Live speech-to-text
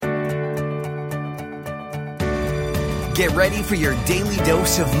Get ready for your daily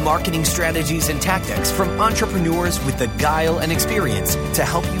dose of marketing strategies and tactics from entrepreneurs with the guile and experience to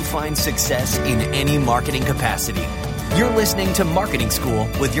help you find success in any marketing capacity. You're listening to Marketing School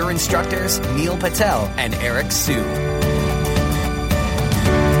with your instructors, Neil Patel and Eric Su.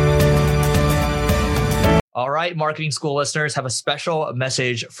 All right, Marketing School listeners, have a special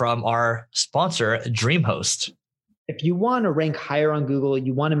message from our sponsor, DreamHost. If you want to rank higher on Google,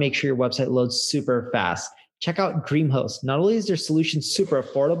 you want to make sure your website loads super fast. Check out DreamHost. Not only is their solution super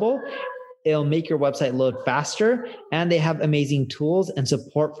affordable, it'll make your website load faster, and they have amazing tools and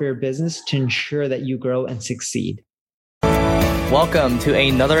support for your business to ensure that you grow and succeed. Welcome to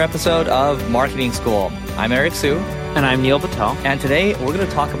another episode of Marketing School. I'm Eric Su. And I'm Neil Patel. And today we're going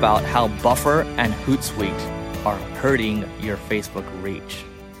to talk about how Buffer and Hootsuite are hurting your Facebook reach.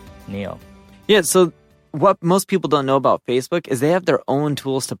 Neil. Yeah, so what most people don't know about Facebook is they have their own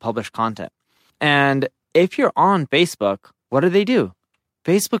tools to publish content. And if you're on Facebook, what do?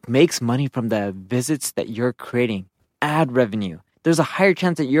 Facebook makes money from the visits that you're creating, ad revenue. There's a higher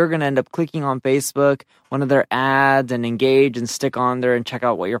chance that you're going to end up clicking on Facebook, one of their ads, and engage and stick on there and check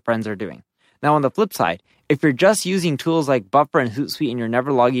out what your friends are doing. Now, on the flip side, if you're just using tools like Buffer and Hootsuite and you're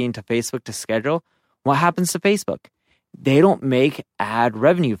never logging into Facebook to schedule, what happens to Facebook? They don't make ad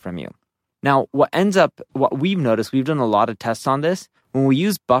revenue from you. Now, what we've noticed, we've done a lot of tests on this. When we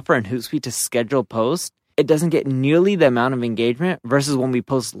use Buffer and Hootsuite to schedule posts, it doesn't get nearly the amount of engagement versus when we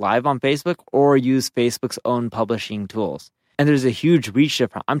post live on Facebook or use Facebook's own publishing tools. And there's a huge reach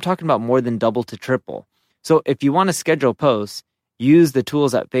difference. I'm talking about more than double to triple. So if you want to schedule posts, use the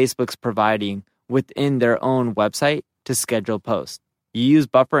tools that Facebook's providing within their own website to schedule posts. You use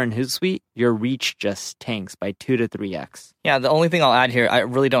Buffer and Hootsuite, your reach just tanks by 2 to 3x. Yeah, the only thing I'll add here, I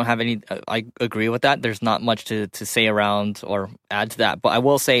really don't have any, I agree with that. There's not much to say around or add to that. But I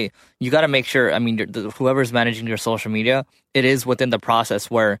will say, you got to make sure, whoever's managing your social media, it is within the process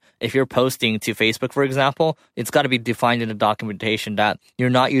where if you're posting to Facebook, for example, it's got to be defined in the documentation that you're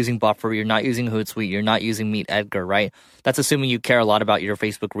not using Buffer, you're not using Hootsuite, you're not using Meet Edgar, right? That's assuming you care a lot about your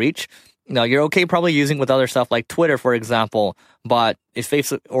Facebook reach. Now, you're okay probably using with other stuff like Twitter, for example, but if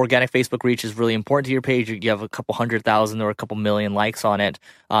organic Facebook reach is really important to your page, you have a couple 100,000 or a couple million likes on it,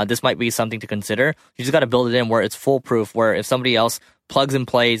 this might be something to consider. You just got to build it in where it's foolproof, where if somebody else plugs and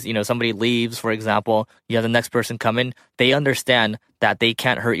plays, somebody leaves, for example, you have the next person come in, they understand that they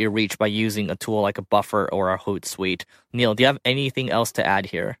can't hurt your reach by using a tool like a Buffer or a Hootsuite. Neil, do you have anything else to add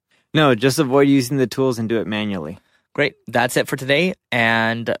here? No, just avoid using the tools and do it manually. Great. That's it for today.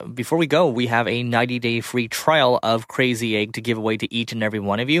 And before we go, we have a 90-day free trial of Crazy Egg to give away to each and every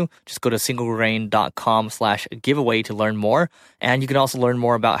one of you. Just go to singlegrain.com/giveaway to learn more. And you can also learn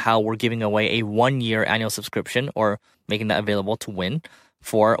more about how we're giving away a 1-year annual subscription or making that available to win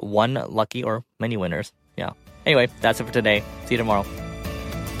for one lucky or many winners. Yeah. Anyway, that's it for today. See you tomorrow.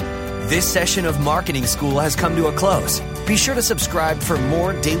 This session of Marketing School has come to a close. Be sure to subscribe for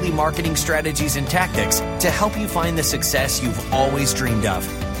more daily marketing strategies and tactics to help you find the success you've always dreamed of.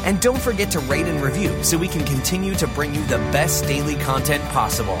 And don't forget to rate and review so we can continue to bring you the best daily content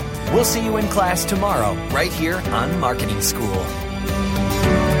possible. We'll see you in class tomorrow, right here on Marketing School.